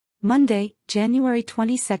Monday, January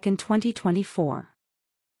 22, 2024.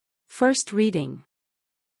 First reading.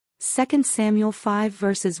 2 Samuel 5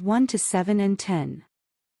 verses 1 to 7 and 10.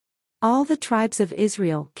 All the tribes of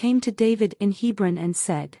Israel came to David in Hebron and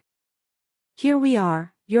said, "Here we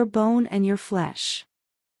are, your bone and your flesh.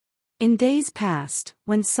 In days past,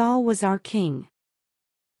 when Saul was our king,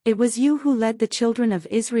 it was you who led the children of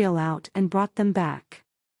Israel out and brought them back.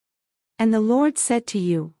 And the Lord said to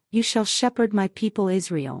you, You shall shepherd my people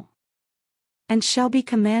Israel, and shall be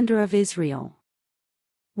commander of Israel."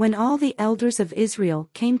 When all the elders of Israel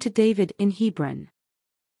came to David in Hebron,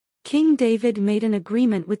 King David made an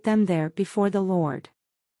agreement with them there before the Lord.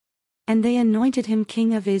 And they anointed him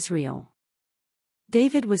king of Israel.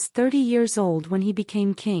 David was 30 years old when he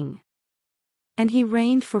became king. And he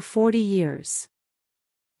reigned for 40 years.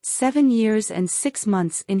 7 years and 6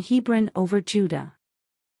 months in Hebron over Judah.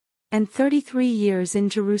 And 33 years in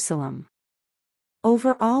Jerusalem,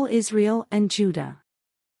 over all Israel and Judah.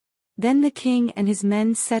 Then the king and his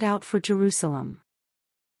men set out for Jerusalem,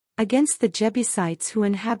 against the Jebusites who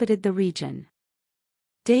inhabited the region.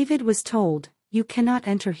 David was told, "You cannot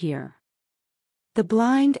enter here. The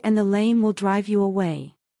blind and the lame will drive you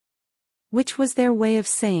away." Which was their way of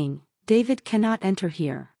saying, "David cannot enter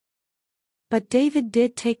here." But David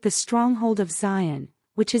did take the stronghold of Zion,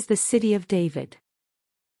 which is the city of David.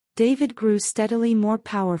 David grew steadily more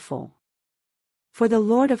powerful, for the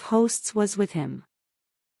Lord of hosts was with him.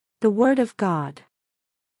 The word of God.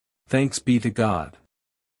 Thanks be to God.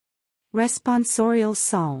 Responsorial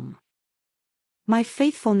Psalm. My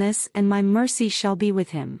faithfulness and my mercy shall be with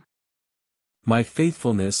him. My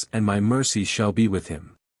faithfulness and my mercy shall be with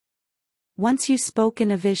him. Once you spoke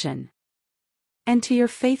in a vision, and to your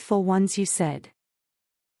faithful ones you said,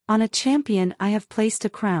 "On a champion I have placed a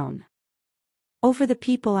crown. Over the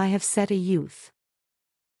people I have set a youth."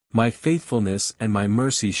 My faithfulness and my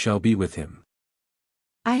mercy shall be with him.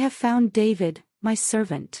 I have found David, my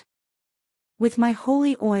servant. With my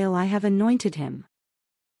holy oil I have anointed him,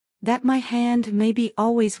 that my hand may be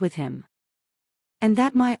always with him, and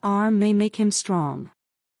that my arm may make him strong.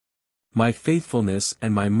 My faithfulness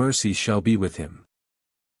and my mercy shall be with him.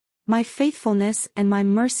 My faithfulness and my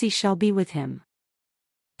mercy shall be with him,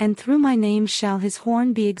 and through my name shall his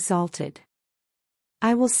horn be exalted.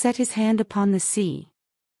 I will set his hand upon the sea,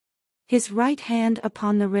 his right hand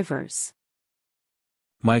upon the rivers.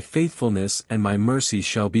 My faithfulness and my mercy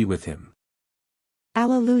shall be with him.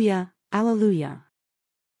 Alleluia, alleluia.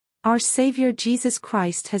 Our Savior Jesus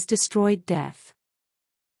Christ has destroyed death,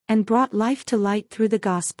 and brought life to light through the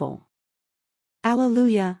gospel.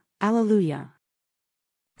 Alleluia, alleluia.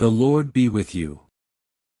 The Lord be with you.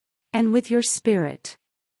 And with your spirit.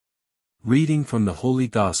 Reading from the Holy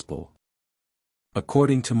Gospel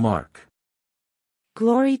according to Mark.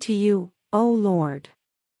 Glory to you, O Lord.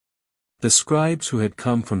 The scribes who had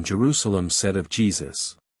come from Jerusalem said of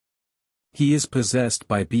Jesus, "He is possessed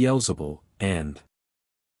by Beelzebul, and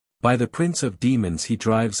by the prince of demons he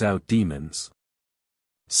drives out demons."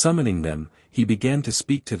 Summoning them, he began to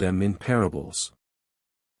speak to them in parables.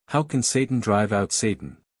 How can Satan drive out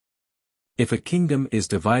Satan? If a kingdom is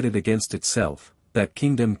divided against itself, that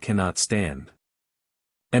kingdom cannot stand.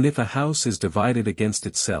 And if a house is divided against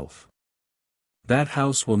itself, that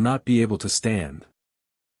house will not be able to stand.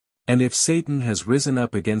 And if Satan has risen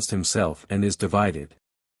up against himself and is divided,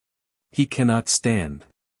 he cannot stand.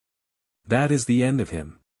 That is the end of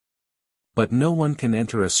him. But no one can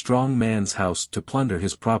enter a strong man's house to plunder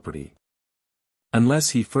his property,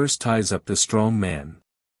 unless he first ties up the strong man.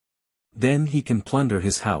 Then he can plunder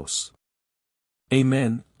his house.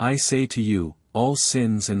 Amen, I say to you, all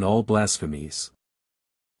sins and all blasphemies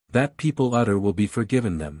that people utter will be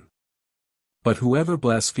forgiven them. But whoever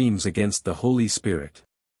blasphemes against the Holy Spirit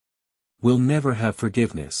will never have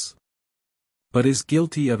forgiveness, but is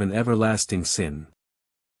guilty of an everlasting sin.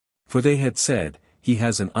 For they had said, He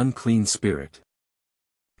has an unclean spirit.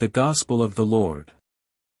 The Gospel of the Lord.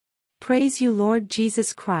 Praise you, Lord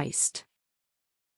Jesus Christ.